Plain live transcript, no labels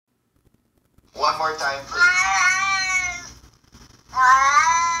One more time, please.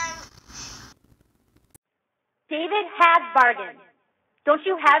 David had bargained. Don't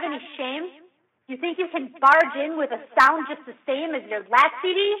you have any shame? You think you can barge in with a sound just the same as your last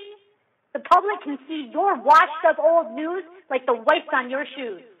CD? The public can see your washed up old news like the whites on your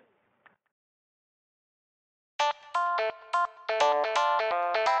shoes.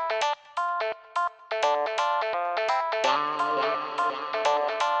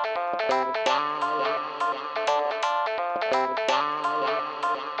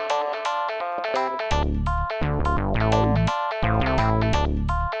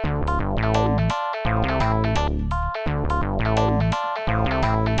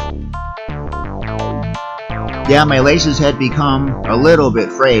 Yeah, my laces had become a little bit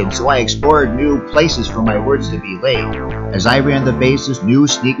frayed, so I explored new places for my words to be laid. As I ran the bases, new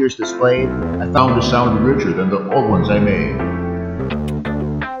sneakers displayed, I found the sound richer than the old ones I made.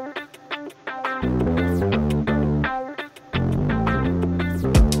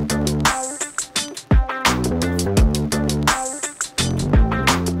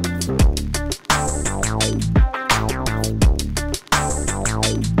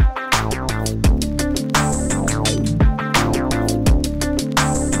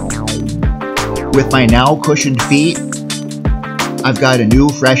 With my now cushioned feet, I've got a new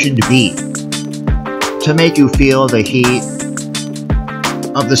freshened beat to make you feel the heat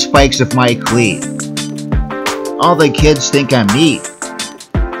of the spikes of my cleat. All the kids think I'm neat.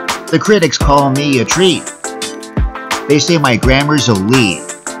 The critics call me a treat. They say my grammar's elite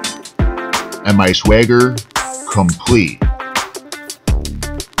and my swagger complete.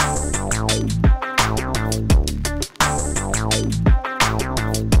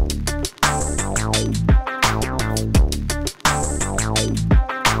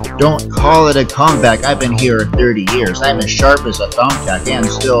 Don't call it a comeback, I've been here 30 years. I'm as sharp as a thumbtack and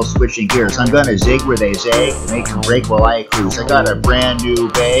still switching gears. I'm gonna zig where they zag, make them break while I cruise. I got a brand new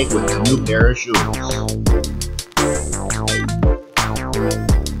bag with a new pair of shoes.